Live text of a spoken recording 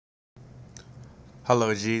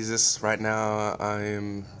Hello, Jesus. Right now, I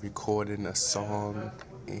am recording a song,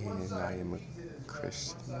 and I am a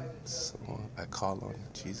Christian, so I call on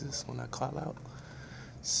Jesus when I call out.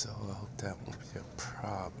 So I hope that won't be a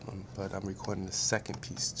problem. But I'm recording the second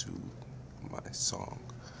piece to my song.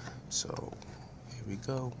 So here we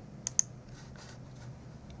go.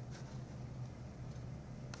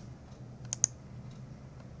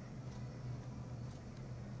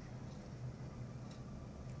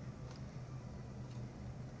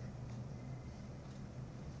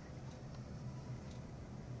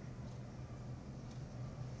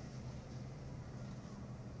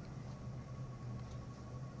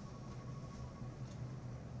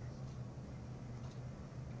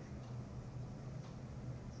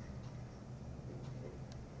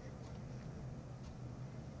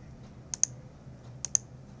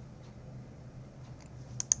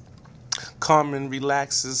 Carmen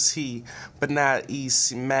relaxes he, but not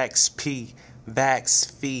easy. Max P.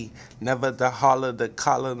 Vax fee. Never the holler, the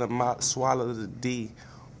collar, the mouth, swallow the D.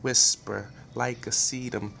 Whisper like a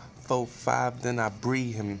sedum. 4-5, then I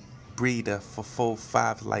breed him. Breeder for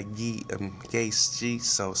 4-5 like yeet him. Gaze G,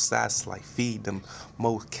 so that's like feed them.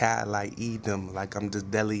 Mo cat like eat them. Like I'm the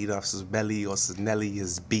deli off his belly or Nelly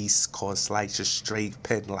is beast. Cause like just straight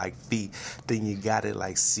pen like feet. Then you got it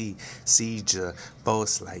like C. Seizure.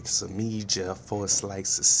 Force like Samija. Force like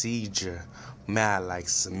Seizure. Mad like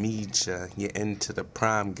Samija, you're into the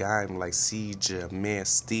prime game like Seizure,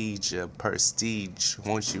 Prestige, Prestige.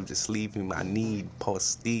 Won't you just leave me my need,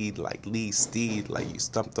 Steed like Lee Steed, like you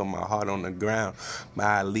stumped on my heart on the ground.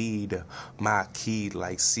 My leader, my key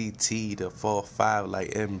like CT, the 4-5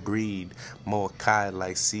 like Inbreed, more Kai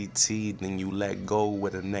like CT. Then you let go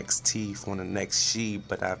with the next teeth on the next sheet,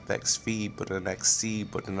 but I vex feed, but the next C,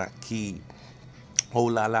 but the not key. Oh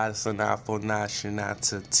la la, it's an I for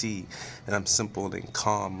nationality T. And I'm simple and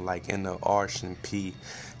calm like in the arch and P.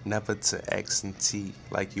 Never to X and T.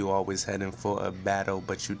 Like you always heading for a battle,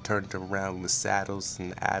 but you turned around with saddles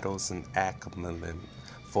and addles and Ackerman.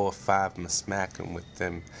 4-5, I'm smacking with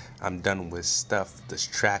them. I'm done with stuff. This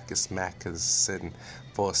track is Macca's and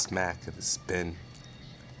 4 smack of the spin.